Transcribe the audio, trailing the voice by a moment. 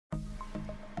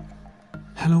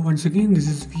Hello once again, this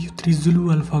is V3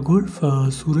 Zulu Alpha Golf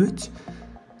Suraj.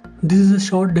 This is a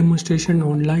short demonstration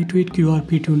on lightweight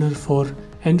QRP tuner for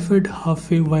end-fed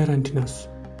half-wave wire antennas.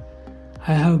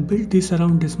 I have built this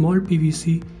around a small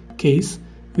PVC case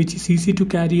which is easy to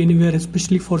carry anywhere,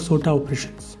 especially for SOTA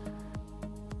operations.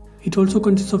 It also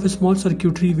consists of a small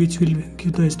circuitry which will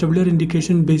give the SWR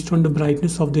indication based on the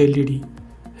brightness of the LED,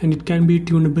 and it can be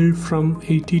tunable from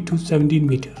 80 to 17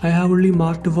 meters. I have only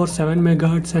marked for 7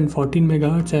 MHz and 14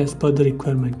 MHz as per the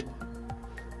requirement.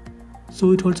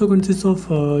 So it also consists of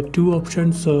two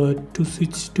options to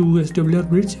switch to SWR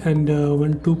bridge and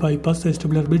one to bypass the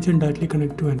SWR bridge and directly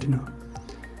connect to antenna.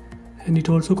 And it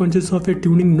also consists of a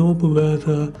tuning knob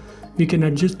where we can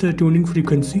adjust the tuning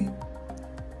frequency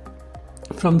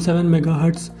from 7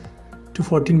 MHz to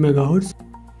 14 MHz.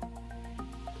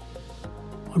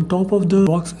 On top of the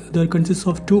box there consists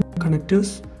of two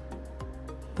connectors,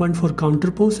 one for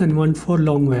counterpose and one for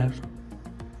long wire.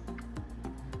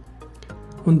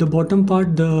 On the bottom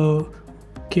part the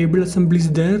cable assembly is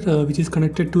there which is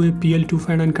connected to a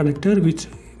PL259 connector which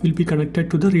will be connected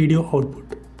to the radio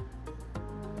output.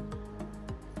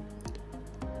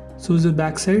 So the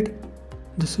back side,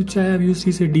 the switch I have used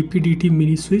is a DP/DT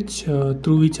mini switch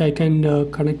through which I can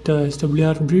connect the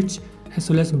SWR bridge as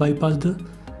well as bypass the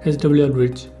SWR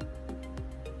bridge.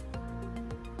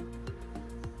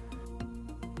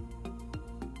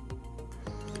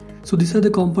 So these are the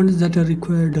components that are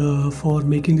required for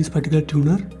making this particular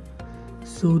tuner.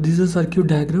 So this is a circuit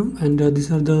diagram, and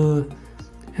these are the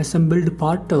assembled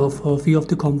part of a few of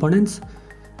the components.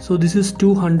 So this is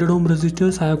 200 ohm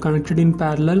resistors I have connected in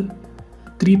parallel,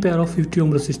 3 pair of 50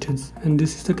 ohm resistance, and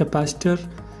this is the capacitor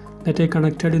that I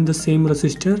connected in the same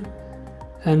resistor,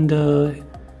 and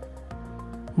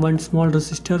one small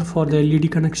resistor for the LED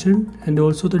connection, and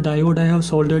also the diode I have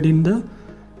soldered in the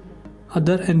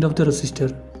other end of the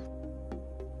resistor.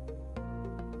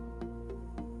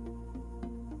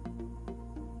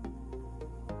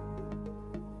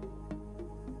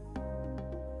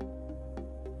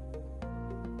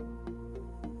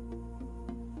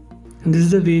 And this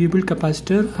is the variable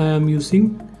capacitor I am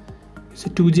using. It's a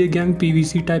 2J gang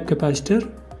PVC type capacitor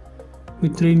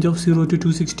with range of 0 to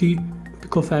 260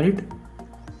 picofarad.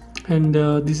 And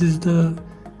this is the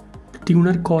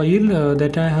tuner coil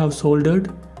that I have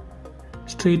soldered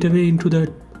straight away into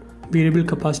the variable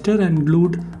capacitor and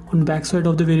glued on back side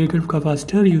of the variable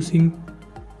capacitor using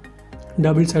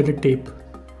double-sided tape.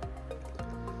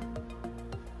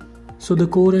 So the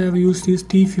core I have used is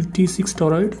T56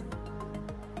 toroid,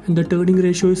 and the turning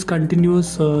ratio is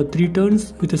continuous 3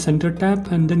 turns with a center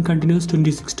tap and then continuous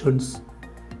 26 turns.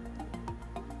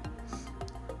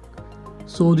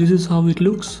 So this is how it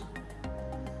looks.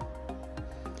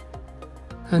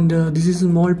 And this is a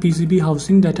small PCB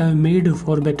housing that I have made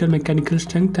for better mechanical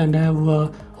strength, and I have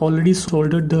already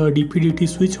soldered the DP/DT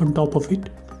switch on top of it.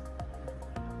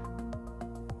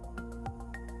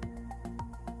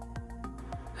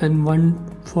 And one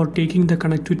for taking the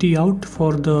connectivity out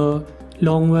for the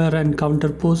long wire and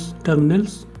counterpose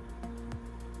terminals.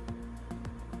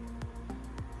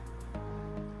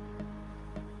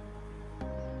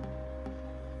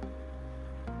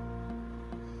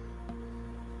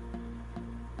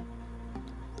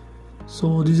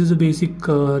 So this is a basic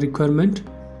requirement.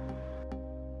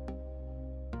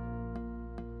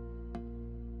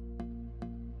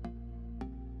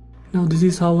 Now this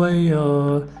is how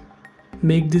I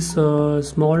make this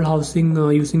small housing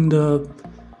using the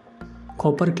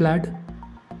copper clad,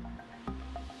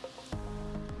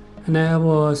 and I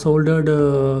have soldered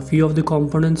a few of the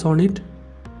components on it.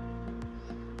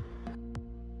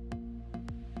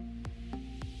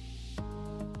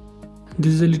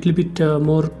 This is a little bit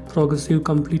more progressive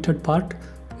completed part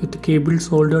with the cable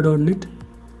soldered on it.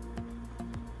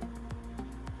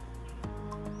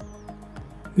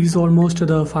 This is almost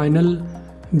the final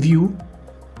view.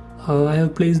 I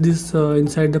have placed this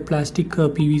inside the plastic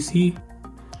PVC.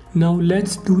 Now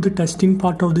let's do the testing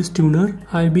part of this tuner.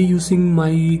 I'll be using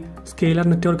my scalar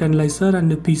network analyzer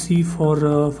and the PC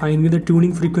for finding the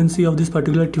tuning frequency of this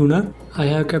particular tuner. I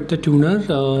have kept the tuner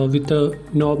with the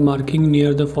knob marking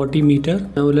near the 40 meter.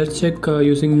 Now let's check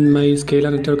using my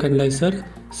scalar network analyzer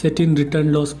set in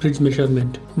return loss bridge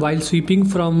measurement. While sweeping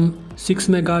from 6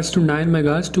 MHz to 9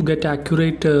 MHz to get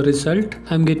accurate result,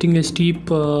 I'm getting a steep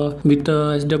with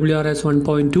SWRS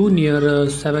 1.2 near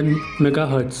 7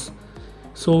 MHz.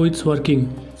 So it's working.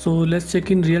 So let's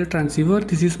check in real transceiver.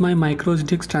 This is my micro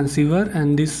SDX transceiver,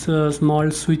 and this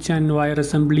small switch and wire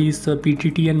assembly is the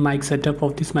PTT and mic setup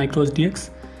of this micro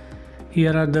SDX.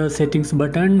 Here are the settings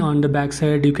button. On the back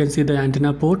side you can see the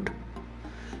antenna port.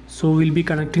 So we'll be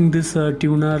connecting this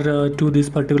tuner to this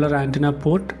particular antenna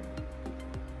port.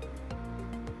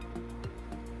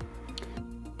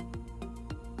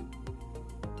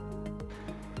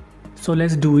 So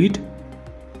let's do it.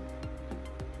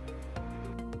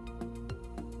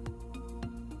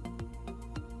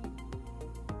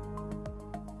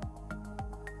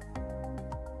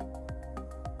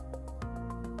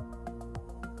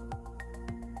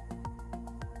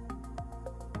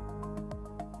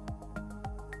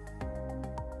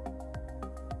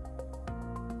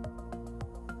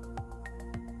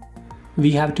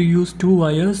 We have to use two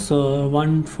wires,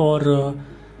 one for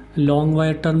long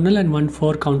wire terminal and one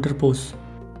for counterpose.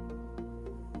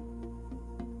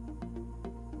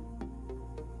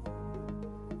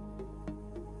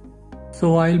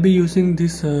 So I'll be using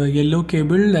this yellow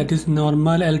cable, that is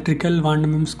normal electrical 1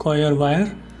 mm square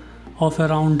wire of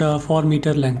around 4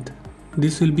 meter length.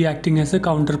 This will be acting as a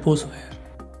counterpose wire.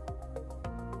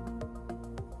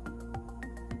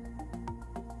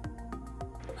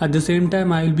 At the same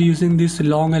time, I will be using this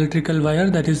long electrical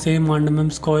wire, that is same 1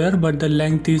 mm square, but the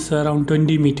length is around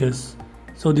 20 meters.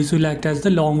 So this will act as the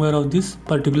long wire of this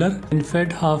particular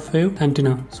end-fed half-wave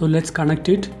antenna. So let's connect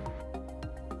it.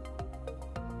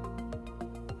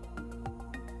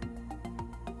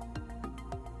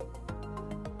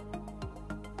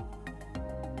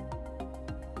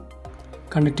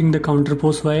 Connecting the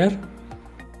counterpose wire.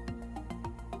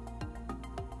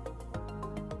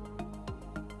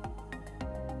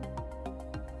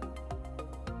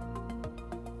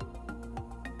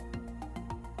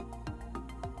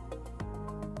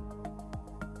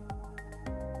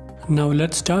 Now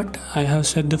let's start. I have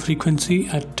set the frequency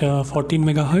at 14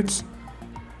 MHz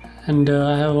and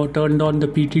I have turned on the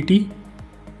PTT.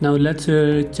 Now let's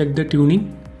check the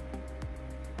tuning.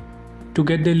 To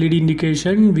get the LED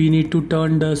indication, we need to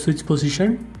turn the switch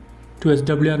position to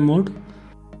SWR mode.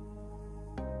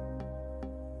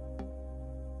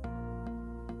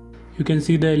 You can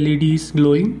see the LED is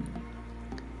glowing.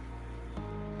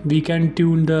 We can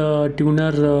tune the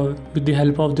tuner with the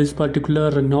help of this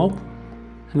particular knob.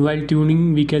 And while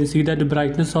tuning, we can see that the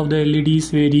brightness of the LED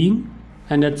is varying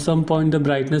and at some point the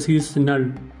brightness is null.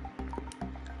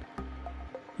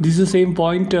 This is the same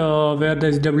point where the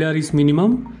SWR is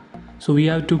minimum. So we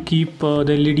have to keep the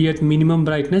LED at minimum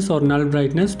brightness or null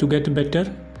brightness to get a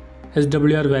better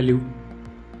SWR value.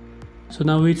 So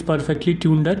now it's perfectly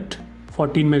tuned at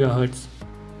 14 MHz.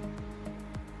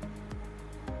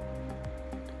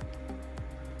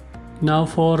 Now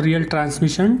for real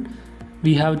transmission,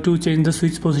 we have to change the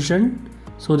switch position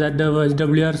so that the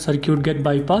SWR circuit get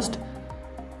bypassed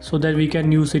so that we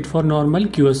can use it for normal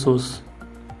QSOs.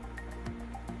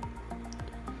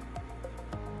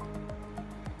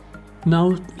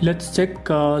 Now let's check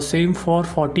same for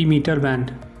 40 meter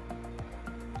band.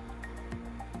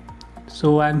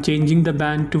 So I'm changing the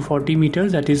band to 40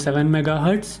 meters, that is 7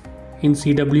 MHz in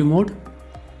CW mode.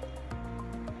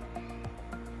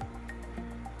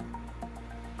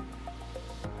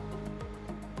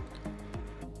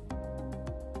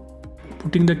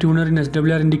 Putting the tuner in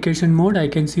SWR indication mode, I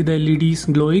can see the LED is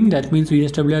glowing, that means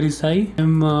SWR is high.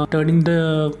 I'm turning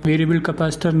the variable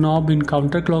capacitor knob in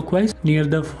counterclockwise near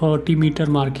the 40 meter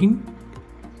marking.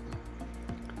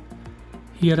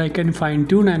 Here I can fine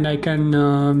tune and I can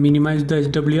minimize the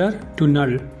SWR to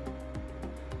null.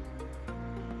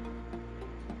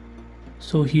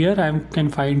 So here I can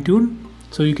fine tune.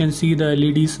 So you can see the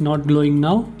LED is not glowing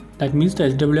now, that means the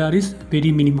SWR is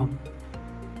very minimum.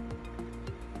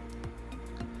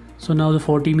 So now the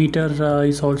 40 meter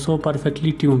is also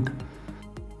perfectly tuned.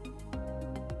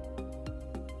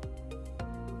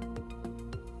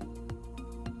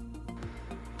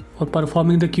 For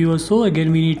performing the QSO,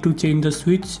 again we need to change the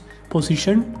switch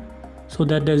position so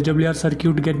that the SWR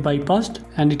circuit get bypassed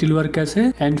and it will work as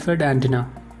a end-fed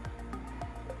antenna.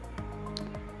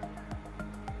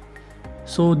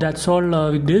 So that's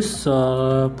all with this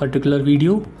particular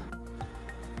video.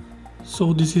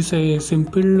 So this is a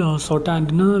simple SOTA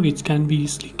antenna which can be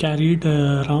easily carried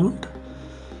around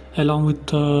along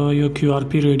with your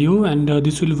QRP radio, and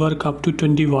this will work up to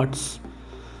 20 watts.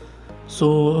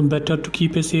 So better to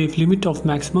keep a safe limit of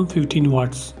maximum 15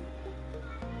 watts.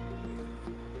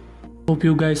 Hope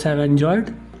you guys have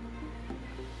enjoyed.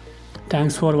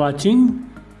 Thanks for watching.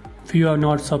 If you are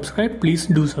not subscribed, please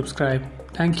do subscribe.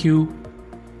 Thank you.